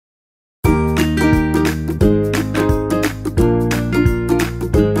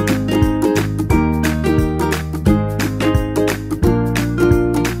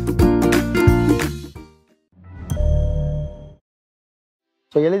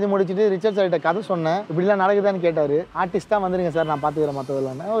எழுதி முடிச்சுட்டு ரிச்சர்ட் சார்கிட்ட கதை சொன்னேன், இப்படிலாம் நடக்குதான்னு கேட்டார். ஆர்டிஸ்ட் தான் வந்துருங்க சார், நான் பார்த்துக்கிறேன்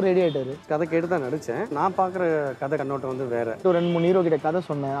மற்றதெல்லாம். அவர் ரெடி ஆகிட்டார். கதை கேட்டு தான் நடித்தேன். நான் பார்க்குற கதை கண்ணோட்டம் வந்து வேறு. 2-3 ஹீரோ கிட்ட கதை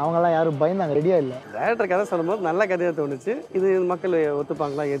சொன்னேன், அவங்கெல்லாம் யாரும் பயந்தாங்க, ரெடியாக இல்லை. டேரக்டர் கதை சொல்லும்போது நல்ல கதையாக தோணுச்சு. இது மக்கள்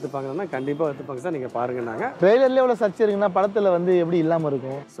ஒத்துப்பாங்களா ஏற்றுப்பாங்கன்னா கண்டிப்பாக ஒத்துப்பாங்க சார், நீங்கள் பாருங்கன்னாங்க. ட்ரெய்லர்லேயே எவ்வளோ சர்ச்சை இருக்குன்னா படத்தில் வந்து எப்படி இல்லாமல்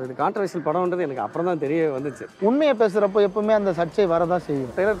இருக்கும். ஸோ இது கான்ட்ரவர்ஷியல் படம்ன்றது எனக்கு அப்புறம் தான் தெரிய வந்துச்சு. உண்மையை பேசுகிறப்போ எப்பவுமே அந்த சர்ச்சை வரதான் செய்யும்.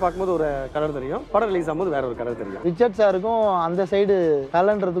 ட்ரெய்லர் பார்க்கும்போது ஒரு கலர் தெரியும், படம் ரிலீஸ் ஆகும்போது வேற ஒரு கலர் தெரியும். ரிச்சர்ட் சாருக்கும் அந்த சைடு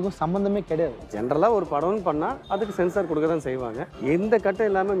கலன்றதுக்கும் சம்மந்தமே கிடையாது. ஜென்ரலாக ஒரு படம்னு பண்ணால் அதுக்கு சென்சார் கொடுக்க தான் செய்வாங்க. எந்த கட்டம்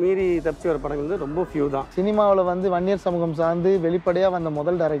இல்லாமல் மீறி தப்பிச்சு வர படங்கள் வந்து ரொம்ப ஃபியூ தான். சினிமாவில் வந்து வன்னியர் சமூகம் சார்ந்து வெளிப்படையாக வந்த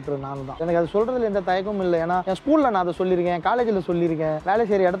முதல் டைரக்டர் நான் தான். எனக்கு அது சொல்றதுல எந்த தயக்கமும் இல்லை. ஏன்னா என் ஸ்கூலில் நான் அதை சொல்லியிருக்கேன், காலேஜில் சொல்லியிருக்கேன், வேலை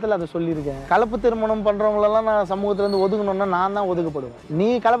செய்கிற இடத்துல அதை சொல்லியிருக்கேன். கலப்பு திருமணம் பண்ணுறவங்களெல்லாம் நான் சமூகத்திலேருந்து ஒதுக்கணும்னா நான் தான் ஒதுக்கப்படுவேன். நீ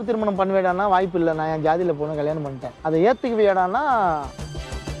கலப்பு திருமணம் பண்ணுவேடானா வாய்ப்பு இல்லை, நான் என் ஜாதியில் போன கல்யாணம் பண்ணிட்டேன், அதை ஏற்றுக்குவியாடானா.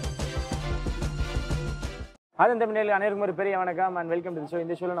 ஆதன் தமிழர்கள் அனைவருக்கும் ஒரு பெரிய வணக்கம் அண்ட் வெல்கம் டு ஷோ.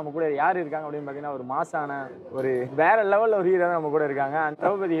 இந்த ஷோவில் நம்ம கூட யார் இருக்காங்க அப்படின்னு பார்த்தீங்கன்னா, ஒரு மாசான ஒரு வேற லெவலில் ஒரு ஹீரோ தான் நம்ம கூட இருக்காங்க. அண்ட்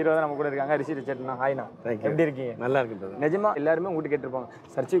திரௌபதி ஹீரோ தான் நம்ம கூட இருக்காங்க. ரிஷி ரிச்சர்ட்னா ஹாய்னா, எப்படி இருக்கீங்க? நல்லா இருக்குது. நிஜமா எல்லாருமே உங்கள்கிட்ட கேட்டிருப்பாங்க,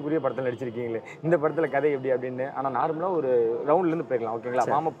 சர்ச்சைக்குரிய படத்தில் நடிச்சிருக்கீங்களே, இந்த படத்தில் கதை எப்படி அப்படின்னு. ஆனால் நார்மலாக ஒரு ரவுண்ட்லேருந்து போயிடலாம், ஓகேங்களா?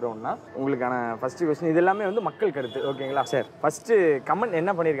 வார்ம் அப் ரவுண்ட்னா உங்களுக்கான ஃபர்ஸ்ட் கொஸ்டின். இது எல்லாமே வந்து மக்கள் கருத்து, ஓகேங்களா? சரி, ஃபர்ஸ்ட் கமெண்ட்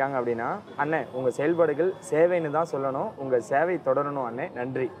என்ன பண்ணியிருக்காங்க அப்படின்னா, அண்ணே உங்கள் செயல்பாடுகள் சேவைன்னு தான் சொல்லணும், உங்கள் சேவை தொடரணும் அண்ணே,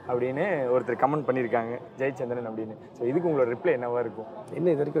 நன்றி அப்படின்னு ஒருத்தர் கமெண்ட் பண்ணியிருக்காங்க, ஜெயச்சந்திரன் அப்படின்னு. ஸோ இதுக்கு உங்களோட ரிப்ளை என்னவா இருக்கும்? என்ன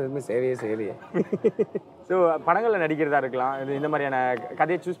இது வரைக்கும் எதுவுமே சேவையே செய்யலையே. ஸோ படங்களில் நடிக்கிறதா இருக்கலாம், இது இந்த மாதிரியான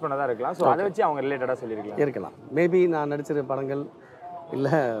கதையை சூஸ் பண்ணதா இருக்கலாம். ஸோ அதை வச்சு அவங்க ரிலேட்டடாக சொல்லியிருக்கலாம். இருக்கலாம். மேபி நான் நடிச்சிருக்க படங்கள்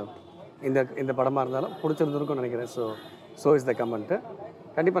இல்லை இந்த படமாக இருந்தாலும் பிடிச்சிருந்துருக்கும்னு நினைக்கிறேன். So is the comment.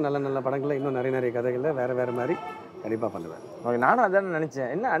 கண்டிப்பாக நல்ல நல்ல படங்களில் இன்னும் நிறைய கதைகளில் வேறு மாதிரி கண்டிப்பாக பண்ணுவேன். ஓகே, நானும் அதான் நினச்சேன்,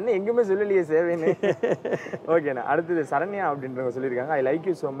 என்ன அண்ணன் எங்கேயுமே சொல்லலையே சேவைன்னு. ஓகேண்ணா, அடுத்தது சரண்யா அப்படின்றவங்க சொல்லியிருக்காங்க, I like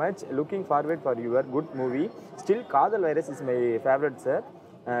you so much, looking forward for your good movie, still காதல் virus is my favourite sir,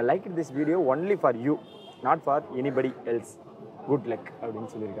 like it this video only for you, not for anybody else, good luck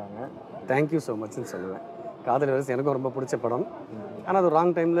அப்படின்னு சொல்லியிருக்காங்க. தேங்க்யூ ஸோ மச்ன்னு சொல்லுவேன். காதல் virus எனக்கும் ரொம்ப பிடிச்ச படம். ஆனால் அது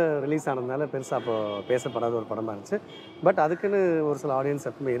ராங் டைமில் ரிலீஸ் ஆனதுனால பெருசாக அப்போ பேசப்படாத ஒரு படமாக இருந்துச்சு. பட் அதுக்குன்னு ஒரு சில ஆடியன்ஸ்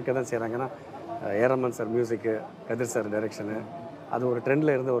எப்பவுமே இருக்க தான் செய்கிறாங்க. ஏன்னா ஏரமன் சார் மியூசிக்கு, கதிர் சார் டைரக்ஷனு, அது ஒரு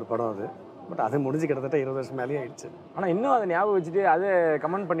ட்ரெண்டில் இருந்த ஒரு படம் அது. பட் அது முடிஞ்சு கிட்டத்தட்ட 20 வருஷம் மேலேயே ஆயிடுச்சு. ஆனால் இன்னும் அதை ஞாபகம் வச்சுட்டு அதை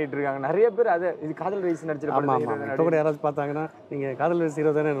கமெண்ட் பண்ணிட்டு இருக்காங்க நிறைய பேர். அதை இது காதல் வயசு நடிச்சிருப்பாங்க. ஆமாம், இப்போ கூட யாராவது பார்த்தாங்கன்னா நீங்கள் காதல் வயசு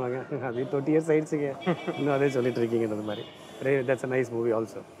ஹீரோ தானே அது 20 இயர்ஸ் ஆயிடுச்சுங்க, இன்னும் அதே சொல்லிட்டு இருக்கீங்கன்றது மாதிரி. That's a nice movie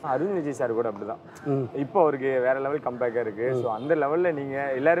also. Arun Vijay sir கூட அப்படிதான். இப்போ அவருக்கு வேற லெவல் கம்பேக்காக இருக்கு. ஸோ அந்த லெவலில்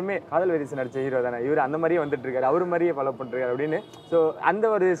நீங்கள் எல்லாருமே காதல் வரிசை நடிச்ச ஹீரோ தானே, இவர் அந்த மாதிரியே வந்துட்டு இருக்காரு, அவர் மாதிரியே ஃபாலோ பண்ணிருக்காரு அப்படின்னு. ஸோ அந்த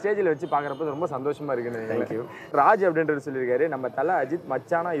ஒரு ஸ்டேஜில் வச்சு பார்க்குறப்ப ரொம்ப சந்தோஷமா இருக்குன்னு. தேங்க்யூ. ராஜ் அப்படின்றது சொல்லியிருக்காரு, நம்ம தலை அஜித்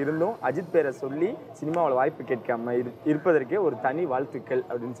மச்சானா இருந்தும் அஜித் பேரை சொல்லி சினிமாவில் வாய்ப்பு கேட்காம இருப்பதற்கே ஒரு தனி வாழ்த்துக்கள்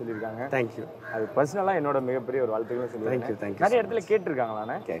அப்படின்னு சொல்லியிருக்காங்க. தேங்க்யூ. அது பர்சனலாக என்னோட மிகப்பெரிய ஒரு வாழ்த்துக்கள் சொல்லியிருக்கேன். தேங்க்யூ. நிறைய இடத்துல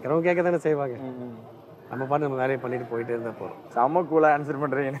கேட்டிருக்காங்களாண்ணே? கேட்குறவங்க கேட்க தானே செய்வாங்க. நம்ம பாட்டு நம்ம வேலையை பண்ணிட்டு போயிட்டே இருந்தால் போகிறோம். செம்ம கூலாக ஆன்சர்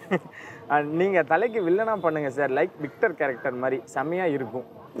பண்ணுறீங்க. நீங்கள் தலைக்கு வில்லனா பண்ணுங்க சார், லைக் விக்டர் கேரக்டர் மாதிரி செம்மையாக இருக்கும்.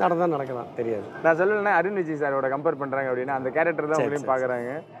 நடக்கலாம் தெரியாது. நான் சொல்லலைன்னா அருண் விஜய் சாரோட கம்பேர் பண்ணுறாங்க அப்படின்னா அந்த கேரக்டர் தான் உங்களையும் பார்க்குறாங்க.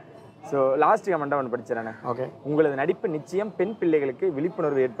 ஸோ லாஸ்ட் கமெண்ட்டாக ஒன்று படிச்சிடறேன். ஓகே, உங்களது நடிப்பு நிச்சயம் பெண் பிள்ளைகளுக்கு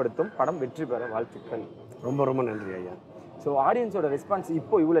விழிப்புணர்வு ஏற்படுத்தும், படம் வெற்றி பெற வாழ்த்துக்கள். ரொம்ப ரொம்ப நன்றி ஐயா. ஸோ ஆடியன்ஸோட ரெஸ்பான்ஸ்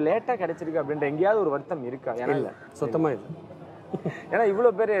இப்போ இவ்வளோ லேட்டாக கிடைச்சிருக்கு அப்படின்ற எங்கேயாவது ஒரு வருத்தம் இருக்கா? இல்லை, சுத்தமாக இல்லை. ஏன்னா இவ்வளோ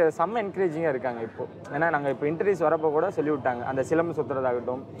பேர் செம்ம என்கரேஜிங்காக இருக்காங்க இப்போ. ஏன்னா நாங்கள் இப்போ இன்டர்வியூஸ் வரப்போ கூட சொல்லி விட்டாங்க, அந்த சிலம்பு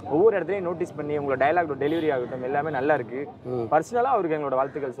சுற்றுறதாகட்டும், ஒவ்வொரு இடத்துலையும் நோட்டீஸ் பண்ணி உங்களோட டைலாக் டெலிவரி ஆகட்டும் எல்லாமே நல்லா இருக்கு. பர்சனலாக அவருக்கு எங்களோட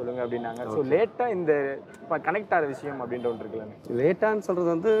வாழ்த்துக்கள் சொல்லுங்க அப்படின்னாங்க. ஸோ லேட்டாக இந்த கனெக்ட் ஆகிற விஷயம் அப்படின்ற ஒன்று இருக்குல்ல. லேட்டான்னு சொல்கிறது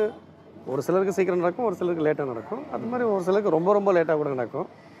வந்து ஒரு சிலருக்கு சீக்கிரம் நடக்கும், ஒரு சிலருக்கு லேட்டாக நடக்கும். அது மாதிரி ஒரு சிலருக்கு ரொம்ப ரொம்ப லேட்டாக கூட நடக்கும்.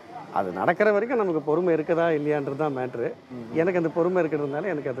 அது நடக்கிற வரைக்கும் நமக்கு பொறுமை இருக்குதா இல்லையான்றது தான் மேட்ரு. எனக்கு அந்த பொறுமை இருக்கிறதுனால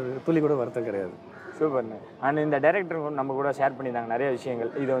எனக்கு அது துளி கூட வருத்தம் கிடையாது. சூப்பர்ண்ணே. அண்ட் இந்த டைரக்டர் நம்ம கூட ஷேர் பண்ணியிருந்தாங்க நிறைய விஷயங்கள்.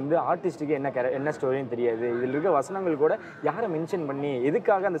 இது வந்து ஆர்டிஸ்ட்டுக்கு என்ன ஸ்டோரின்னு தெரியாது, இதில் இருக்க வசனங்கள் கூட யாரை மென்ஷன் பண்ணி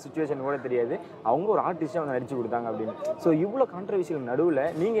எதுக்காக அந்த சுச்சுவேஷன் கூட தெரியாது, அவங்க ஒரு ஆர்டிஸ்ட்டாக வந்து நடிச்சு கொடுத்தாங்க அப்படின்னு. ஸோ இவ்வளோ கான்ட்ரவர்சியல் நடுவில்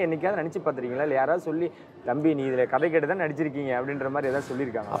நீங்கள் என்னைக்காவது நினச்சி பார்த்துருக்கீங்களா, இல்லை யாராவது சொல்லி தம்பி நீ இதில் கதை கேட்டு தான் நடிச்சிருக்கீங்க அப்படின்ற மாதிரி ஏதாவது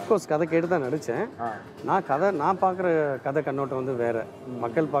சொல்லியிருக்காங்க? அஃப்கோர்ஸ் கதை கேட்டு தான் நடித்தேன். நான் பார்க்குற கதை கண்ணோட்டம் வந்து வேறு.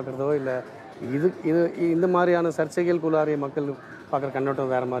 மக்கள் பார்க்குறதோ இல்லை இது இந்த மாதிரியான சர்ச்சைகளுக்குள்ளாரிய மக்கள் பார்க்குற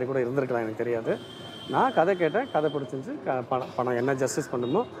கண்ணோட்டம் வேறு மாதிரி கூட இருந்திருக்கலாம், எனக்கு தெரியாது. நான் கதை கேட்டேன், கதை பிடிச்சிருந்துச்சு, படம் என்ன ஜஸ்டிஸ்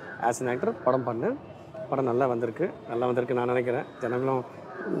பண்ணணுமோ ஆஸ் அன் ஆக்டர் படம் பண்ணேன். படம் நல்லா வந்திருக்கு நான் நினைக்கிறேன். ஜனங்களும்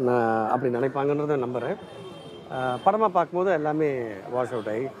அப்படி நினைப்பாங்கன்றதை நம்புகிறேன். படமாக பார்க்கும்போது எல்லாமே வாஷ்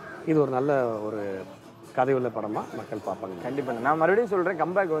அவுட் ஆகி இது ஒரு நல்ல ஒரு கதை உள்ள படமாக மக்கள் பார்ப்பாங்க. கண்டிப்பாக நான் மறுபடியும் சொல்கிறேன்,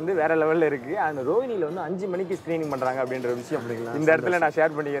 கம்பேக் வந்து வேற லெவலில் இருக்குது. அந்த ரோஹினியில் வந்து 5 மணிக்கு ஸ்க்ரீனிங் பண்ணுறாங்க அப்படின்ற விஷயம் இந்த இடத்துல நான்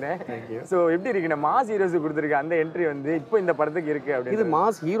ஷேர் பண்ணிக்கிறேன். ஸோ எப்படி இருக்கு நம்ம மாஸ் ஹீரோஸுக்கு கொடுத்துருக்க அந்த என்ட்ரி வந்து இப்போ இந்த படத்துக்கு இருக்குது அப்படி? இது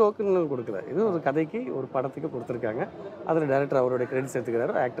மாஸ் ஹீரோக்குன்னு கொடுக்கல, இது ஒரு கதைக்கு ஒரு படத்துக்கு கொடுத்துருக்காங்க. அதில் டேரக்டர் அவருடைய கிரெடிட்ஸ்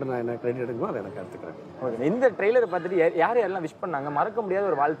எடுத்துக்கிறாரு, ஆக்டர் நான் என்ன கிரெடிட் எடுக்கணும் அதை எனக்கு எடுத்துக்கிறேன். ஓகே, இந்த ட்ரெய்லரை பார்த்துட்டு யார் யாரெல்லாம் விஷ் பண்ணாங்க, மறக்க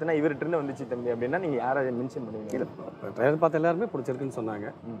முடியாத ஒரு வாழ்த்துனா இவர்கிட்ட இருந்து வந்துச்சு தம்பி அப்படின்னா நீங்கள் யாரை மென்ஷன் பண்ணுவீங்க? இல்லை, ட்ரெய்லர் பார்த்து எல்லாருமே பிடிச்சிருக்குன்னு சொன்னாங்க.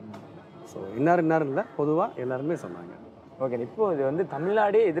 ஸோ இன்னார் இல்லை, பொதுவாக எல்லாருமே சொன்னாங்க. ஓகே, இப்போ இது வந்து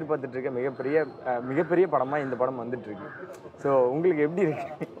தமிழ்நாடே எதிர்பார்த்துட்டு இருக்க மிகப்பெரிய படமாக இந்த படம் வந்துட்டு இருக்கு. ஸோ உங்களுக்கு எப்படி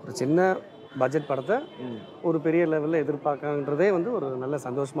இருக்கு? ஒரு சின்ன பட்ஜெட் படத்தை ஒரு பெரிய லெவலில் எதிர்பார்க்கன்றதே வந்து ஒரு நல்ல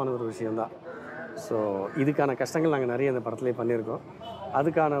சந்தோஷமான ஒரு விஷயந்தான். ஸோ இதுக்கான கஷ்டங்கள் நாங்கள் நிறைய இந்த படத்துலேயே பண்ணியிருக்கோம்.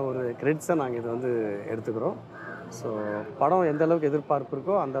 அதுக்கான ஒரு கிரெடிட்ஸை நாங்கள் இதை வந்து எடுத்துக்கிறோம். ஸோ படம் எந்த அளவுக்கு எதிர்பார்ப்பு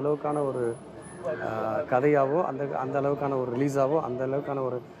இருக்கோ அந்த அளவுக்கான ஒரு கதையாவோ அந்த அளவுக்கான ஒரு ரிலீஸாவோ அந்த அளவுக்கான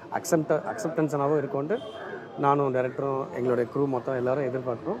ஒரு அக்செப்டன்ஸனாவோ இருக்கும்ட்டு நானும் டைரக்டரும் எங்களுடைய க்ரூ மொத்தம் எல்லோரும்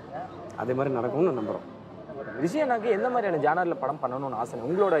எதிர்பார்க்குறோம். அதே மாதிரி நடக்கும்னு நம்புகிறோம். ரிஷியனாக்கு எந்த மாதிரியான ஜானரில் படம் பண்ணணும்னு ஆசை?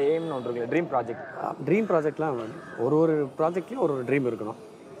 உங்களோட எய்ம்னு ஒன்று இருக்குல்ல, ட்ரீம் ப்ராஜெக்ட்லாம் ஒரு ப்ராஜெக்ட்லேயும் ஒரு ட்ரீம் இருக்கணும்.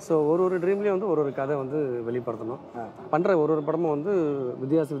 ஸோ ஒரு ட்ரீம்லேயும் வந்து ஒரு கதை வந்து வெளிப்படுத்தணும். பண்ணுற ஒரு படமும் வந்து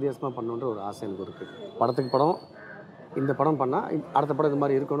வித்தியாசமாக பண்ணணுன்ற ஒரு ஆசை எனக்கு இருக்குது. படத்துக்கு படம் இந்த படம் பண்ணால் அடுத்த படம் இது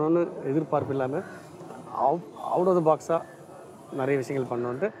மாதிரி இருக்கணும்னு எதிர்பார்ப்பு இல்லாமல் அவுட் ஆஃப் த பாக்ஸாக நிறைய விஷயங்கள்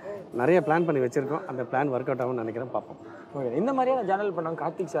பண்ணணுன்ட்டு நிறைய பிளான் பண்ணி வச்சுருக்கோம். அந்த பிளான் ஒர்க் அவுட் ஆகும்னு நினைக்கிறேன், பார்ப்போம். ஓகே, இந்த மாதிரியான ஜேனல் பண்ணாங்க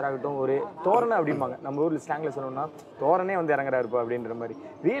கார்த்திக் சார் ஆகட்டும், ஒரு தோரணை அப்படிம்பாங்க நம்ம ஊரில் ஸ்லாங்கில் சொல்லணும்னா, தோரணே வந்து இறங்குறா இருப்பா அப்படின்ற மாதிரி.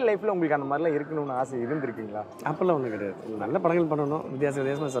 ரியல் லைஃப்பில் உங்களுக்கு அந்த மாதிரிலாம் இருக்கணும்னு ஆசை இருந்திருக்கீங்களா? அப்போல்லாம் ஒன்றும் கிடையாது. நல்ல படங்கள் பண்ணணும்,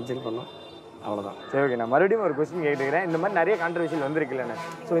 வித்தியாசமாக சப்ஜெக்ட் பண்ணணும், அவ்வளோதான். சரி, ஓகே, நான் மறுபடியும் ஒரு கொஸ்டின் கேட்டுக்கிறேன். இந்த மாதிரி நிறைய கான்ட்ரவர்ஷியல் வந்திருக்குல்லண்ணே.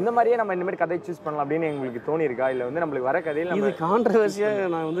 ஸோ இந்த மாதிரியே நம்ம இந்த மாதிரி கதை சூஸ் பண்ணலாம் அப்படின்னு உங்களுக்கு தோணியிருக்கா? இல்லை வந்து நம்மளுக்கு வர கதையில் இது கான்ட்ரவர்சியாக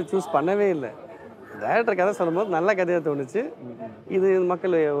நான் வந்து சூஸ் பண்ணவே இல்லை. டேரக்டர் கதை சொல்லும்போது நல்ல கதையாக தோணுச்சு. இது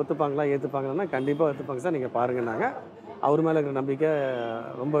மக்கள் ஒத்துப்பாங்களா ஏற்றுப்பாங்கன்னா கண்டிப்பாக ஒத்துப்பாங்க சார், நீங்கள் பாருங்கன்னாங்க. அவர் மேலே இருக்கிற நம்பிக்கை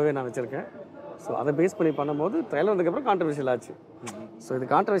ரொம்பவே நான் வச்சுருக்கேன். ஸோ அதை பேஸ் பண்ணி பண்ணும்போது ட்ரெய்லர் வந்ததுக்கப்புறம் கான்ட்ரவர்ஷியல் ஆச்சு. ஸோ இது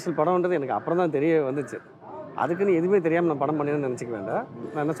கான்ட்ரவர்ஷியல் படம்ன்றது எனக்கு அப்புறம் தான் தெரிய வந்துச்சு. அதுக்குன்னு எதுவுமே தெரியாமல் நான் படம் பண்ணினேன்னு நினச்சிக்க வேண்டாம்.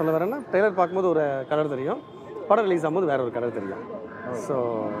 நான் என்ன சொல்ல வரேன்னா, ட்ரெய்லர் பார்க்கும்போது ஒரு கலர் தெரியும், படம் ரிலீஸ் ஆகும்போது வேறு ஒரு கலர் தெரியும். ஸோ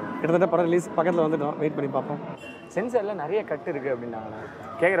கிட்டத்தட்ட படம் ரிலீஸ் பக்கத்தில் வந்துட்டோம், வெயிட் பண்ணி பார்ப்போம். சென்சாரில் நிறைய கட்டு இருக்குது அப்படின்னாங்களா?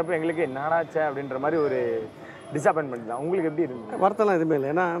 கேட்குறப்ப எங்களுக்கு என்னடாச்சே அப்படின்ற மாதிரி ஒரு டிசப்பாயின்மெண்ட் தான். உங்களுக்கு எப்படி இருந்தது? வருத்தம்லாம் எதுவுமே இல்லை.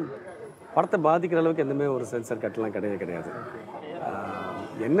 ஏன்னா படத்தை பாதிக்கிற அளவுக்கு எதுவுமே ஒரு சென்சார் கட்டெலாம் கிடையாது.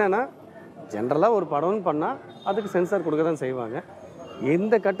 என்னென்னா ஜென்ரலாக ஒரு படம்னு பண்ணால் அதுக்கு சென்சார் கொடுக்க தான் செய்வாங்க.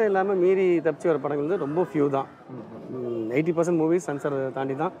 எந்த கட்டம் இல்லாமல் மீறி தப்பிச்சு வர படங்கள் வந்து ரொம்ப ஃபியூ தான். 80% மூவிஸ் சென்சார்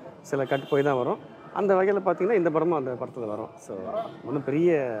தாண்டி தான் சில கட் போய் தான் வரும். அந்த வகையில் பார்த்தீங்கன்னா இந்த படமும் அந்த படத்தில் வரும். ஸோ ஒன்றும்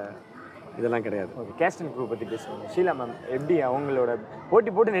பெரிய இதெல்லாம் கிடையாது. ஓகே, கேஸ்ட் அண்ட் க்ரூ பற்றி பேசுவாங்க. ஷீலா மேம் எப்படி அவங்களோட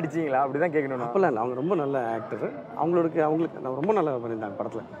போட்டு நடிச்சிங்களா? அப்படி தான் கேட்கணும். அப்போல்லாம் இல்லை, அவங்க ரொம்ப நல்ல ஆக்டர். அவங்களுக்கு நான் ரொம்ப நல்லா பண்ணியிருந்தாங்க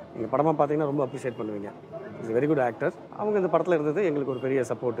படத்தில். எங்கள் படமாக பார்த்தீங்கன்னா ரொம்ப அப்ரிஷியேட் பண்ணுவீங்க. It's very good actor. அவங்க இந்த படத்தில் இருந்தது எங்களுக்கு ஒரு பெரிய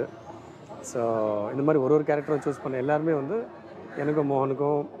சப்போர்ட்டு. ஸோ இந்த மாதிரி ஒரு கேரக்டரை சூஸ் பண்ண எல்லாருமே வந்து எனக்கும்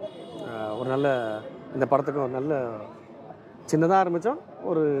மோகனுக்கும் ஒரு நல்ல இந்த படத்துக்கும் ஒரு நல்ல சின்னதாக ஆரம்பித்தோம்,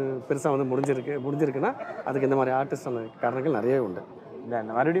 ஒரு பெருசாக வந்து முடிஞ்சிருக்குன்னா அதுக்கு இந்த மாதிரி ஆர்டிஸ்டான காரணங்கள் நிறையவே உண்டு. நான்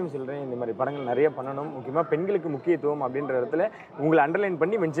மறுபடியும் சொல்கிறேன், இந்த மாதிரி படங்கள் நிறைய பண்ணணும். முக்கியமாக பெண்களுக்கு முக்கியத்துவம் அப்படின்ற இடத்துல உங்களை அண்டர்லைன்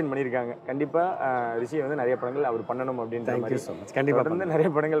பண்ணி மென்ஷன் பண்ணியிருக்காங்க. கண்டிப்பாக ரிஷி வந்து நிறைய படங்கள் அவர் பண்ணணும் அப்படின்ற மாதிரி. ஸோ மச் கண்டிப்பாக வந்து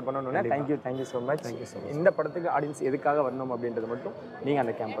நிறைய படங்கள் பண்ணணும்னா தேங்க்யூ ஸோ மச். இந்த படத்துக்கு ஆடியன்ஸ் எதுக்காக வரணும் அப்படின்றது மட்டும் நீங்கள்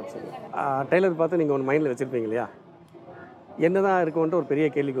அந்த கேம்பஸ் ட்ரெய்லர் பார்த்து நீங்கள் ஒன்று மைண்டில் வச்சுருப்பீங்க இல்லையா, என்னதான் இருக்கும்ன்ட்டு ஒரு பெரிய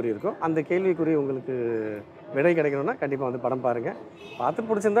கேள்விக்குறி இருக்கும். அந்த கேள்விக்குறி உங்களுக்கு விடை கிடைக்கணும்னா கண்டிப்பாக வந்து படம் பாருங்கள். பார்த்து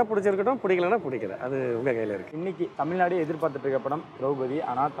பிடிச்சிருந்தா பிடிச்சிருக்கட்டும், பிடிக்கலன்னா பிடிக்கல, அது உங்கள் கையில் இருக்குது. இன்றைக்கி தமிழ்நாடே எதிர்பார்த்துட்டு இருக்க படம் திரௌபதி.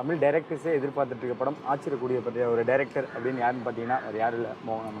 ஆனால் தமிழ் டைரக்டர்ஸே எதிர்பார்த்துட்டு இருக்க படம் ஆச்சரியக்கூடிய பற்றிய ஒரு டைரக்டர் அப்படின்னு யாருன்னு பார்த்தீங்கன்னா அது யாரும் இல்லை,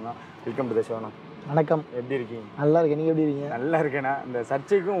 மோகன் தான். Welcome to the show. வணக்கம், எப்படி இருக்கீங்க? நல்லா இருக்கேன், நீங்கள் எப்படி இருக்கீங்க? நல்லா இருக்கேண்ணா. இந்த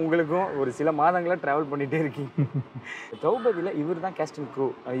சர்ச்சைக்கும் உங்களுக்கும் ஒரு சில மாதங்களாக ட்ராவல் பண்ணிகிட்டே இருக்கீங்க. திரௌபதியில் இவர் தான் கேஸ்ட் அண்ட் க்ரூ,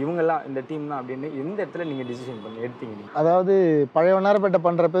 இவங்கெல்லாம் இந்த டீம் தான் அப்படின்னு எந்த இடத்துல நீங்கள் டிசிஷன் பண்ணி எடுத்தீங்க? அதாவது பழைய வண்ணாரப்பேட்டை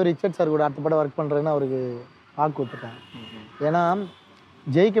பண்ணுறப்ப ரிச்சர்ட் சார் கூட அடுத்த படம் ஒர்க் பண்ணுறேன்னு அவருக்கு வாக்கு கொடுத்துட்டேன். ஏன்னா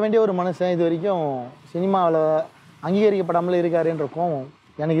ஜெயிக்க வேண்டிய ஒரு மனுஷன் இது வரைக்கும் சினிமாவில் அங்கீகரிக்கப்படாமல் இருக்காருன்ற கோவம்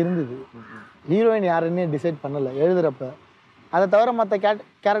எனக்கு இருந்தது. ஹீரோயின் யாருன்னு டிசைட் பண்ணலை எழுதுகிறப்ப. அதை தவிர மற்ற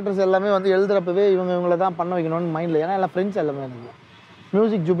கேரக்டர்ஸ் எல்லாமே வந்து எழுதுகிறப்பவே இவங்களை தான் பண்ண வைக்கணும்னு மைண்டில். ஏன்னா எல்லாம் ஃப்ரெண்ட்ஸ் எல்லாமே எனக்கு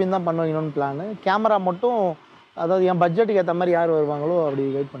மியூசிக் ஜூபின் தான் பண்ண வைக்கணும்னு பிளானு. கேமரா மட்டும் அதாவது என் பட்ஜெட்டுக்கு ஏற்ற மாதிரி யார் வருவாங்களோ அப்படி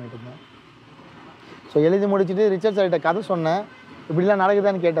வெயிட் பண்ணிட்டு இருந்தேன். ஸோ எழுதி முடிச்சுட்டு ரிச்சர்ட் சார்கிட்ட கதை சொன்னேன், இப்படிலாம்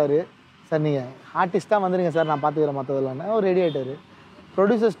நடக்குதான்னு கேட்டார். சார் நீங்கள் ஆர்டிஸ்ட்டாக வந்துடுங்க சார், நான் பார்த்துக்கிறேன் மற்றதெல்லாம். அவர் ரெடி ஆகிட்டார்.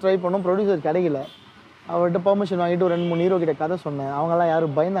 ப்ரொடியூசர்ஸ் ட்ரை பண்ணோம், ப்ரொடியூசர் கிடைக்கல. அவர்கிட்ட பெர்மிஷன் வாங்கிட்டு ஒரு 2-3 ஹீரோ கிட்ட கதை சொன்னேன். அவங்கெல்லாம்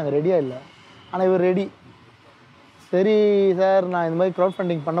யாரும் பயந்தாங்க, ரெடியாக இல்லை. ஆனால் இவர் ரெடி. சரி சார், நான் இந்த மாதிரி க்ரௌட்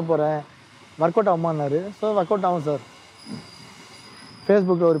ஃபண்டிங் பண்ண போகிறேன், work out ஆகுமான்னாரு. So work out ஆகும் சார்.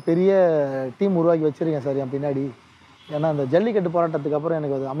 ஃபேஸ்புக்கில் ஒரு பெரிய டீம் உருவாக்கி வச்சுருக்கேன் சார் என் பின்னாடி. ஏன்னா அந்த ஜல்லிக்கட்டு போராட்டத்துக்கு அப்புறம்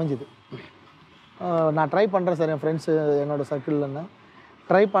எனக்கு அது அமைஞ்சுது. நான் ட்ரை பண்ணுறேன் சார், என் ஃப்ரெண்ட்ஸு என்னோடய சர்க்கிள்லன்னு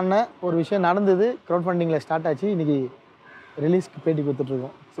ட்ரை பண்ணேன். ஒரு விஷயம் நடந்தது, க்ரௌட் ஃபண்டிங்கில் ஸ்டார்ட் ஆச்சு. இன்றைக்கி ரிலீஸ்க்கு பேட்டி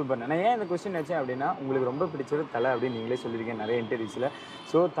கொடுத்துட்ருக்கோம். சூப்பர். நான் ஏன் இந்த கொஸ்டின் வச்சேன் அப்படின்னா, உங்களுக்கு ரொம்ப பிடிச்சது தலை அப்படின்னு நீங்களே சொல்லியிருக்கீங்க நிறைய இன்டர்வியூஸில்.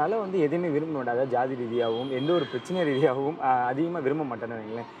 ஸோ தலை வந்து எதையுமே விரும்ப மாட்டாங்க, அதாவது ஜாதி ரீதியாகவும் எந்த ஒரு பிரச்சனை ரீதியாகவும் அதிகமாக விரும்ப மாட்டேன்னு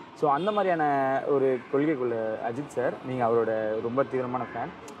வைங்களேன். ஸோ அந்த மாதிரியான ஒரு கொள்கைக்குள்ள அஜித் சார், நீங்கள் அவரோட ரொம்ப தீவிரமான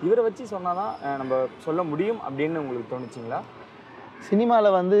ஃபேன். இவரை வச்சு சொன்னால் தான் நம்ம சொல்ல முடியும் அப்படின்னு உங்களுக்கு தோணுச்சிங்களா?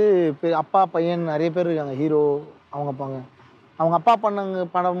 சினிமாவில் வந்து அப்பா பையன் நிறைய பேர் இருக்காங்க. ஹீரோ அவங்க அவங்க அப்பா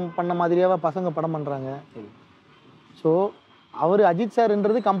படம் பண்ண மாதிரியாவே பசங்க படம் பண்ணுறாங்க. ஸோ அவர் அஜித்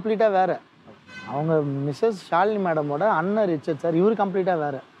சார்ன்றது கம்ப்ளீட்டாக வேறு. அவங்க மிஸ்ஸஸ் ஷாலினி மேடமோட அண்ணன் ரிச்சர்ட் சார், இவர் கம்ப்ளீட்டாக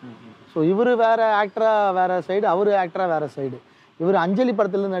வேறு. ஸோ இவர் வேறு ஆக்டராக வேறு சைடு, அவர் ஆக்டராக வேறு சைடு. இவர் அஞ்சலி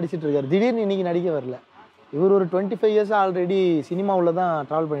படத்துலேருந்து நடிச்சிட்டு இருக்காரு, திடீர்னு இன்றைக்கி நடிக்க வரல. இவர் ஒரு 25 இயர்ஸாக ஆல்ரெடி சினிமாவில் தான்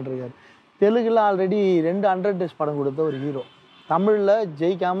ட்ராவல் பண்ணிட்டுருக்காரு. தெலுங்கில் ஆல்ரெடி 2 100 டேஸ் படம் கொடுத்த ஒரு ஹீரோ. தமிழில்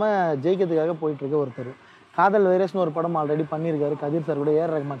ஜெயிக்கிறதுக்காக போயிட்டுருக்க ஒருத்தர். காதல் வைரஸ்னு ஒரு படம் ஆல்ரெடி பண்ணியிருக்காரு, கதிர் சார் கூட,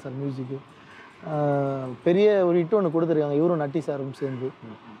 ஏஆர் ரஹ்மான் சார் மியூசிக்கு. பெரிய ஒரு ஹிட் ஒன்று கொடுத்துருக்காங்க இவரும் நட்டி சாரும் சேர்ந்து.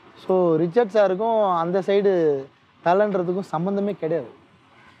 ஸோ ரிச்சர்ட் சாருக்கும் அந்த சைடு தலைன்றதுக்கும் சம்மந்தமே கிடையாது.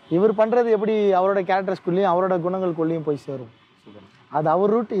 இவர் பண்ணுறது எப்படி அவரோட கேரக்டர்ஸ்குள்ளேயும் அவரோட குணங்களுக்குள்ளேயும் போய் சேரும். அது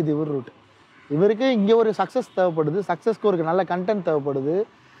அவர் ரூட், இது இவர் ரூட். இவருக்கு இங்கே ஒரு சக்ஸஸ் தேவைப்படுது, சக்ஸஸ்க்கு ஒரு நல்ல கண்டென்ட் தேவைப்படுது.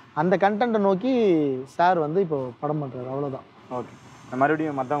 அந்த கண்டென்ட்டை நோக்கி சார் வந்து இப்போ படம் பண்ணுறாரு, அவ்வளோதான். ஓகே,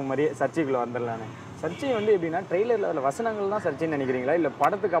 மறுபடியும் மற்றவங்க மாதிரியே சர்ச்சைக்குள்ளே வந்துடலானே. சர்ச்சை வந்து எப்படின்னா, ட்ரெய்லரில் அதில் வசனங்கள் தான் சர்ச்சைன்னு நினைக்கிறீங்களா, இல்லை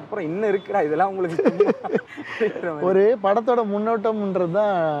படத்துக்கு அப்புறம் இன்னும் இருக்குடா இதெல்லாம் உங்களுக்கு? ஒரு படத்தோட முன்னோட்டம்ன்றது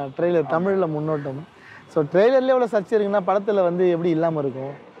தான் ட்ரெய்லர், தமிழில் முன்னோட்டம். ஸோ ட்ரெய்லர்லேயே எவ்வளோ சர்ச்சை இருக்குன்னா படத்தில் வந்து எப்படி இல்லாமல்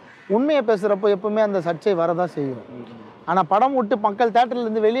இருக்கும்? உண்மையை பேசுகிறப்போ எப்போவுமே அந்த சர்ச்சை வரதான் செய்யும். ஆனால் படம் விட்டு மக்கள்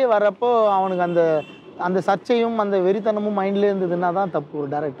தேட்டர்லேருந்து வெளியே வர்றப்போ அவனுக்கு அந்த சர்ச்சையும் அந்த வெறித்தனமும் மைண்ட்லேயே இருந்ததுன்னா தான் தப்பு. ஒரு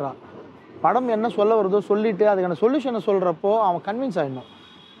டைரக்டராக படம் என்ன சொல்ல வருதோ சொல்லிவிட்டு அதுக்கான சொல்யூஷனை சொல்கிறப்போ அவன் கன்வின்ஸ் ஆகிடணும்.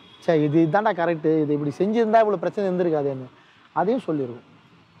 சரி, இது இதாண்டா கரெக்டு, இது இப்படி செஞ்சுருந்தா இவ்வளோ பிரச்சனை இருந்திருக்காதுன்னு அதையும் சொல்லியிருக்கும்.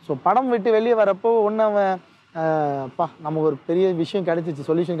 ஸோ படம் விட்டு வெளியே வரப்போ ஒன்று அவன் நமக்கு ஒரு பெரிய விஷயம் கிடச்சிச்சு,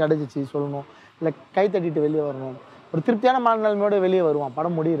 சொல்யூஷன் கிடச்சிச்சு சொல்லணும், இல்லை கை தட்டிட்டு வெளியே வரணும், ஒரு திருப்தியான மனநிலைமையோடு வெளியே வருவான்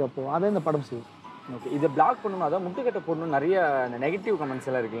படம் முடிகிறப்போ. அதை இந்த படம் செய்யும். ஓகே, இதை பிளாக் பண்ணணும், அதான் முட்டுக்கட்டை போடணும், நிறைய நெகட்டிவ் கமெண்ட்ஸ்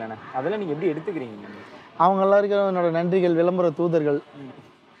எல்லாம் இருக்குல்லண்ணே, அதெல்லாம் நீங்கள் எப்படி எடுத்துக்கிறீங்க? அவங்க எல்லாருக்கும் என்னோட நன்றிகள், விளம்பர தூதர்கள்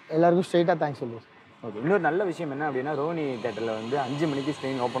எல்லாருக்கும் ஸ்ட்ரெயிட்டாக தேங்க்ஸ் சொல்லுவேன். ஓகே, இன்னொரு நல்ல விஷயம் என்ன அப்படின்னா, ரோஹினி தேட்டரில் வந்து 5 மணிக்கு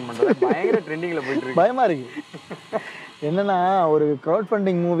ஸ்க்ரீன் ஓப்பன் பண்ணுறது பயங்கர ட்ரெண்டிங்கில் போயிட்டு இருக்கு. பயமாக இருக்குது. என்னென்னா ஒரு க்ரௌட்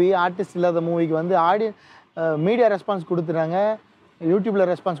ஃபண்டிங் மூவி, ஆர்டிஸ்ட் இல்லாத மூவிக்கு வந்து மீடியா ரெஸ்பான்ஸ் கொடுத்துட்டாங்க, யூடியூப்பில்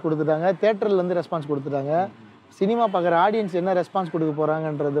ரெஸ்பான்ஸ் கொடுத்துட்டாங்க, தேட்டர்லேருந்து ரெஸ்பான்ஸ் கொடுத்துட்டாங்க. சினிமா பார்க்குற ஆடியன்ஸ் என்ன ரெஸ்பான்ஸ் கொடுக்க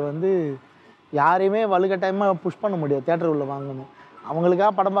போகிறாங்கன்றது வந்து யாரையுமே வலுக்கட்டாயமாக புஷ் பண்ண முடியாது. தேட்டர் உள்ளே வாங்கணும்,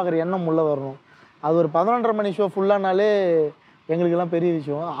 அவங்களுக்காக படம் பார்க்குற எண்ணம் உள்ளே வரணும். அது ஒரு 11:30 மணி ஷோ ஃபுல்லானாலே எங்களுக்கெல்லாம் பெரிய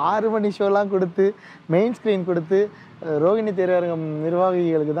விஷயம். 6 மணி ஷோலாம் கொடுத்து மெயின் ஸ்க்ரீன் கொடுத்து ரோஹிணி திரையரங்கம்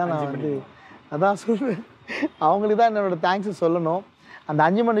நிர்வாகிகளுக்கு தான் நான் வந்து அதான் சொல்லுவேன், அவங்களுக்கு தான் என்னோடய தேங்க்ஸ் சொல்லணும். அந்த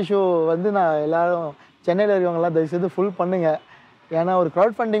 5 மணி ஷோ வந்து நான் எல்லோரும் சென்னையில் இருக்கவங்களாம் தயவுசெய்து ஃபுல் பண்ணுங்கள். ஏன்னா ஒரு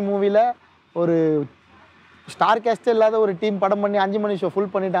க்ரௌட் ஃபண்டிங் மூவியில் ஒரு ஸ்டார் கேஸ்டே இல்லாத ஒரு டீம் படம் பண்ணி 5 மணி ஷோ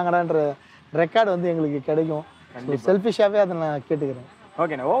ஃபுல் பண்ணிட்டாங்கடான்ற ரெக்கார்டு வந்து எங்களுக்கு கிடைக்கும். செல்ஃபிஷாகவே அதை நான் கேட்டுக்கிறேன்.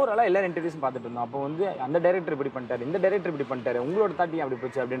 ஓகேண்ணா, ஓவராலாக எல்லாரும் இன்டர்வியூஸும் பார்த்துட்டு இருந்தோம். அப்போ வந்து அந்த டைரக்டர் இப்படி பண்ணிட்டாரு, இந்த டைரக்டர் இப்படி பண்ணிட்டாரு, உங்களோட தாட்டியும் அப்படி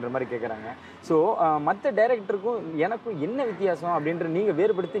போச்சு அப்படின்ற மாதிரி கேட்குறாங்க. ஸோ மற்ற டைரக்டருக்கும் எனக்கும் என்ன வித்தியாசம் அப்படின்ற நீங்கள்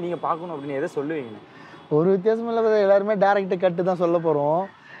வேறுபடுத்தி நீங்கள் பார்க்கணும் அப்படின்னு எதை சொல்லுவீங்க? ஒரு வித்தியாசம் இல்லை, எல்லாருமே டேரக்டர் கட்டு தான் சொல்ல போகிறோம்.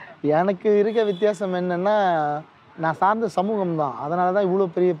 எனக்கு இருக்க வித்தியாசம் என்னென்னா, நான் சார்ந்த சமூகம் தான், அதனால தான் இவ்வளோ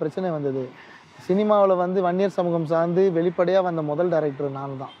பெரிய பிரச்சனை வந்தது. சினிமாவில் வந்து வன்னியர் சமூகம் சார்ந்து வெளிப்படையாக வந்த முதல் டைரக்டர்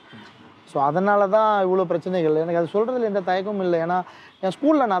நான் தான். ஸோ அதனால தான் இவ்வளோ பிரச்சனைகள். எனக்கு அது சொல்கிறதுல எந்த தயக்கமும் இல்லை. ஏன்னா என்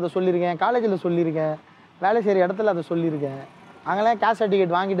ஸ்கூலில் நான் அதை சொல்லியிருக்கேன், காலேஜில் சொல்லியிருக்கேன், வேலை செய்கிற இடத்துல அதை சொல்லியிருக்கேன். அங்கெல்லாம் கேஸ்ட்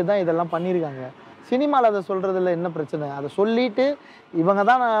சர்டிஃபிகேட் வாங்கிட்டு தான் இதெல்லாம் பண்ணியிருக்காங்க. சினிமாவில் அதை சொல்கிறதுல என்ன பிரச்சனை? அதை சொல்லிவிட்டு இவங்க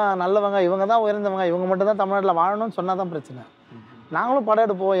தான் நல்லவங்க, இவங்க தான் உயர்ந்தவங்க, இவங்க மட்டும் தான் தமிழ்நாட்டில் வாழணும்னு சொன்னால் தான் பிரச்சனை. நாங்களும் படம்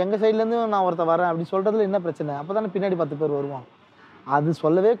எடுப்போம், எங்கள் சைட்லேருந்து நான் ஒருத்தர் வரேன் அப்படி சொல்கிறதுல என்ன பிரச்சனை? அப்போ தானே பின்னாடி 10 பேர் வருவான். அது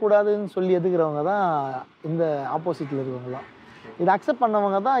சொல்லவே கூடாதுன்னு சொல்லி எதுக்குறவங்க தான் இந்த ஆப்போசிட்டில் இருக்கவங்களாம். இதை அக்செப்ட்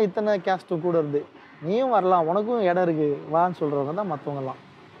பண்ணவங்க தான் இத்தனை கேஸ்ட்டும் கூட இருந்து நீயும் வரலாம், உனக்கும் இடம் இருக்குது வான்னு சொல்கிறவங்க தான் மற்றவங்கலாம்.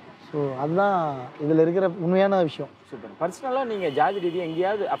 ஸோ அதுதான் இதில் இருக்கிற உண்மையான விஷயம். சூப்பர். பர்சனலாக நீங்கள் ஜாதி ரீதியாக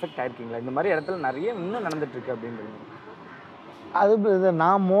எங்கேயாவது அஃபெக்ட் ஆகிருக்கீங்களா? இந்த மாதிரி இடத்துல நிறைய இன்னும் நடந்துட்டுருக்கு அப்படின்றது. அது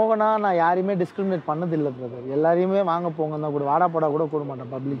நான் மோகனா நான் யாரையுமே டிஸ்கிரிமினேட் பண்ணதில்லை பிரதர். எல்லாரையுமே வாங்க போங்க தான் கூட, வாடா போடா கூட கூட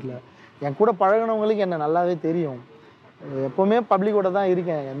மாட்டேன் பப்ளிக்கில். என் கூட பழகினவங்களுக்கு என்ன நல்லாவே தெரியும். எப்போவுமே பப்ளிக்கோட தான்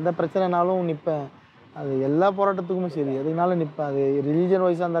இருக்கேன், எந்த பிரச்சனைனாலும் நிற்பேன். அது எல்லா போராட்டத்துக்குமே சரி, எதுனாலும் நிற்பேன். அது ரிலீஜன்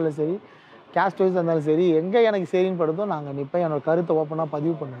வைஸாக இருந்தாலும் சரி, கேஸ்ட் வைஸாக இருந்தாலும் சரி, எங்கே எனக்கு சரின்னு படுத்தோ நாங்கள் நிற்பேன். என்னோடய கருத்தை ஓப்பனாக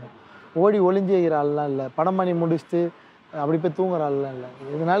பதிவு பண்ணுவேன். ஓடி ஒளிஞ்சுகிற ஆள்லாம் இல்லை. படம் பண்ணி முடிச்சுட்டு அப்படி போய் தூங்குற ஆள்லாம் இல்லை.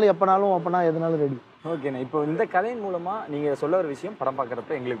 எதுனாலும் எப்போனாலும் அப்போனா எதுனாலும் ரெடி. ஓகேண்ணா. இப்போ இந்த கதையின் மூலமாக நீங்கள் சொல்ல ஒரு விஷயம் படம்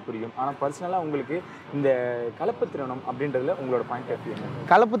பார்க்குறப்ப எங்களுக்கு புரியும். ஆனால் பர்சனலாக உங்களுக்கு இந்த கலப்பு திருமணம் அப்படின்றதுல உங்களோட பாயிண்ட் ஆஃப் வியூ என்ன?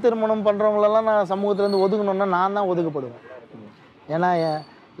 கலப்பு திருமணம் பண்ணுறவங்களெல்லாம் நான் சமூகத்துலேருந்து ஒதுக்கணுன்னா நான் தான் ஒதுக்கப்படுவேன். ஏன்னா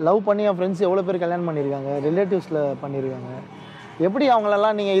லவ் பண்ணி என் ஃப்ரெண்ட்ஸ் எவ்வளோ பேர் கல்யாணம் பண்ணியிருக்காங்க, ரிலேட்டிவ்ஸில் பண்ணியிருக்காங்க. எப்படி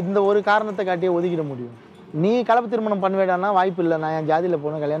அவங்களெல்லாம் நீங்கள் இந்த ஒரு காரணத்தை காட்டியே ஒதுக்கிட முடியும்? நீ கலப்பு திருமணம் பண்ணுவேடானா வாய்ப்பு இல்லை, நான் என் ஜாதியில்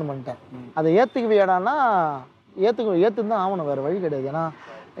போன கல்யாணம் பண்ணிட்டேன், அதை ஏற்றுக்குவியாடானா ஏற்று தான் ஆகணும், வேறு வழி கிடையாது. ஏன்னா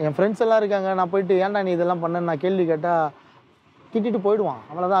என் ஃப்ரெண்ட்ஸ் எல்லாம் இருக்காங்க, நான் போயிட்டு ஏன்டா நீ இதெல்லாம் பண்ண நான் கேள்வி கேட்டால் திட்டிட்டு போயிடுவான்,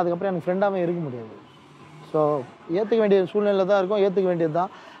 அவ்வளோதான். அதுக்கப்புறம் எனக்கு ஃப்ரெண்டாகவே இருக்க முடியாது. ஸோ ஏற்றுக்க வேண்டிய சூழ்நிலை தான் இருக்கும், ஏற்றுக்க வேண்டியது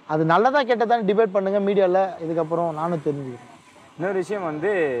தான். அது நல்லதாக கேட்டதான் டிபேட் பண்ணுங்கள் மீடியாவில், இதுக்கப்புறம் நானும் தெரிஞ்சுக்கிறேன். இன்னொரு விஷயம் வந்து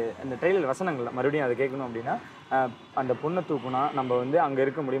இந்த ட்ரெயிலர் வசனங்கள் மறுபடியும் அதை கேட்கணும் அப்படின்னா, அந்த பொண்ணை தூக்குனா நம்ம வந்து அங்கே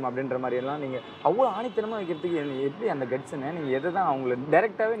இருக்க முடியும் அப்படின்ற மாதிரியெல்லாம் நீங்கள் அவ்வளோ ஆணித்தனமாக வைக்கிறதுக்கு எப்படி அந்த கட்ஸுன்னு நீங்கள் எதை தான் அவங்கள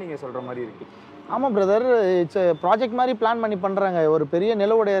டைரெக்டாகவே நீங்கள் சொல்கிற மாதிரி இருக்குது? ஆமாம் பிரதர், இட்ஸ் ப்ராஜெக்ட் மாதிரி பிளான் பண்ணி பண்ணுறாங்க. ஒரு பெரிய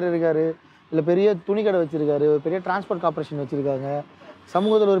நில உடையர் இருக்கார், இல்லை பெரிய துணிக்கடை வச்சுருக்காரு, ஒரு பெரிய டிரான்ஸ்போர்ட் கார்பரேஷன் வச்சுருக்காங்க,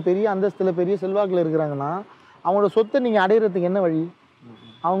 சமூகத்தில் ஒரு பெரிய அந்தஸ்தில் பெரிய செல்வாக்கில் இருக்கிறாங்கன்னா அவங்களோட சொத்தை நீங்கள் அடையிறதுக்கு என்ன வழி?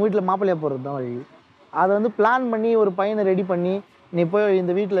 அவங்க வீட்டில் மாப்பிள்ளையாக போகிறது தான் வழி. அதை வந்து பிளான் பண்ணி ஒரு பையனை ரெடி பண்ணி நீ போய்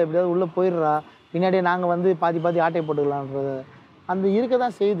இந்த வீட்டில் எப்படியாவது உள்ளே போயிடுறா, பின்னாடியே நாங்கள் வந்து பாதி ஆட்டை போட்டுக்கலான்றது அந்த இருக்க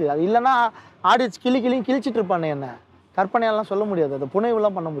தான் செய்யுது. அது இல்லைன்னா ஆடியன்ஸ் கிழிச்சிட்டு இருப்பானே, என்ன கற்பனையெல்லாம் சொல்ல முடியாது, அதை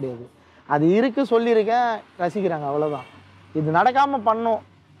புனைவுலாம் பண்ண முடியாது. அது இருக்குது, சொல்லியிருக்கேன், ரசிக்கிறாங்க, அவ்வளோதான். இது நடக்காமல் பண்ணணும்,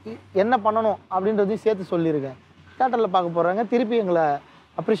 என்ன பண்ணணும் அப்படின்றதையும் சேர்த்து சொல்லியிருக்கேன். தியேட்டரில் பார்க்க போகிறாங்க, திருப்பி எங்களை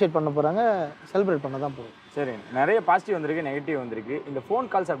அப்ரிஷியேட் பண்ண போகிறாங்க, செலிப்ரேட் பண்ண தான் போகும். சரி, நிறைய பாசிட்டிவ் வந்திருக்கு, நெகட்டிவ் வந்திருக்கு. இந்த ஃபோன்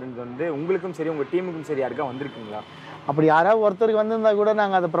கால்ஸ் அப்படின்றது வந்து உங்களுக்கும் சரி உங்கள் டீமுக்கும் சரி யாருக்கா வந்திருக்குங்களா? அப்படி யாராவது ஒருத்தருக்கு வந்திருந்தா கூட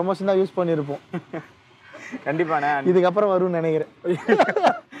நாங்கள் அதை ப்ரமோஷன் தான் யூஸ் பண்ணியிருப்போம். கண்டிப்பாண்ணே, இதுக்கப்புறம் வரும்னு நினைக்கிறேன்.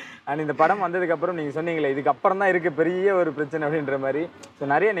 அண்ட் இந்த படம் வந்ததுக்கப்புறம் நீங்கள் சொன்னீங்களே இதுக்கப்புறம் தான் இருக்குது பெரிய ஒரு பிரச்சனை அப்படின்ற மாதிரி. ஸோ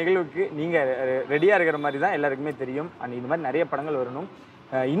நிறைய நிகழ்வுக்கு நீங்கள் ரெடியாக இருக்கிற மாதிரி தான் எல்லாருக்குமே தெரியும். அண்ட் இந்த மாதிரி நிறைய படங்கள் வரணும்.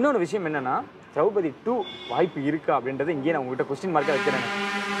 இன்னொரு விஷயம் என்னென்னா, திரௌபதி 2 வாய்ப்பு இருக்கா அப்படின்றது இங்கேயே நான் உங்கள்கிட்ட கொஸ்டின் மார்க்காக வைக்கிறேன்.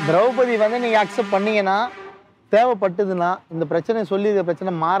 திரௌபதி வந்து நீங்கள் அக்செப்ட் பண்ணீங்கன்னா, தேவைப்பட்டதுன்னா, இந்த பிரச்சனை சொல்லி இந்த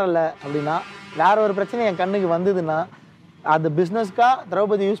பிரச்சனை மாறலை அப்படின்னா, வேற ஒரு பிரச்சனை என் கண்ணுக்கு வந்ததுன்னா, அது பிஸ்னஸ்க்காக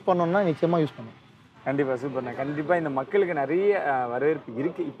திரௌபதி யூஸ் பண்ணணும்னா நிச்சயமாக யூஸ் பண்ணும். கண்டிப்பாக சூப்பர்ண்ணா. கண்டிப்பாக இந்த மக்களுக்கு நிறைய வரவேற்பு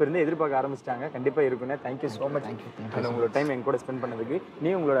இருக்குது, இப்போ இருந்தே எதிர்பார்க்க ஆரம்பிச்சிட்டாங்க. கண்டிப்பாக இருக்குண்ணே. Thank you so much. அண்ட் உங்களோட டைம் என் கூட ஸ்பெண்ட் பண்ணதுக்கு.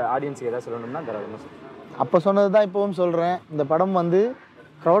 நீ உங்களோட ஆடியன்ஸுக்கு எதாவது சொல்லணும்னா தாராளமாக சொல்லு. அப்போ சொன்னது தான் இப்போவும் சொல்கிறேன். இந்த படம் வந்து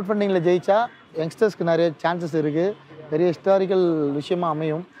க்ரௌட் ஃபண்டிங்கில் ஜெயிச்சா யங்ஸ்டர்ஸ்க்கு நிறைய சான்சஸ் இருக்குது, பெரிய ஹிஸ்டாரிக்கல் விஷயமாக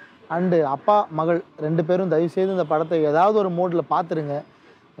அமையும். அண்டு அப்பா மகள் 2 பேரும் தயவுசெய்து இந்த படத்தை ஏதாவது ஒரு மோடில் பார்த்துருங்க.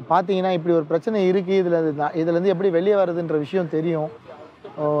 பார்த்தீங்கன்னா இப்படி ஒரு பிரச்சனை இருக்குது, இதுலேருந்து எப்படி வெளியே வருதுன்ற விஷயம் தெரியும்.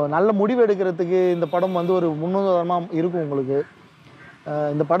 நல்ல முடிவு எடுக்கிறதுக்கு இந்த படம் வந்து ஒரு முன்னுதாரணமாக இருக்கும் உங்களுக்கு.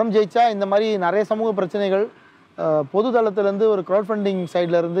 இந்த படம் ஜெயிச்சா இந்த மாதிரி நிறைய சமூக பிரச்சனைகள் பொது தளத்துலேருந்து ஒரு க்ரௌட் ஃபண்டிங்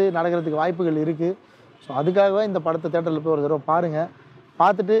சைட்லேருந்து நடக்கிறதுக்கு வாய்ப்புகள் இருக்குது. ஸோ அதுக்காகவே இந்த படத்தை தேட்டரில் போய் ஒரு தடவை பாருங்கள்.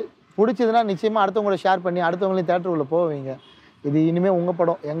 பார்த்துட்டு பிடிச்சதுன்னா நிச்சயமாக அடுத்தவங்கள ஷேர் பண்ணி அடுத்தவங்களையும் தேட்டருக்குள்ளே போவீங்க. இது இனிமேல் உங்கள்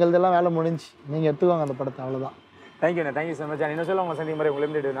படம், எங்களதெல்லாம் வேலை முடிஞ்சு, நீங்கள் எடுத்துக்குவாங்க அந்த படத்தை, அவ்வளோதான். தேங்க்யூண்ணே. Thank you so much. இன்னும் சொல்ல உங்கள் சந்தி மாதிரி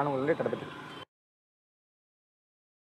உங்களை நானும் உங்களுடைய கடப்பட்டு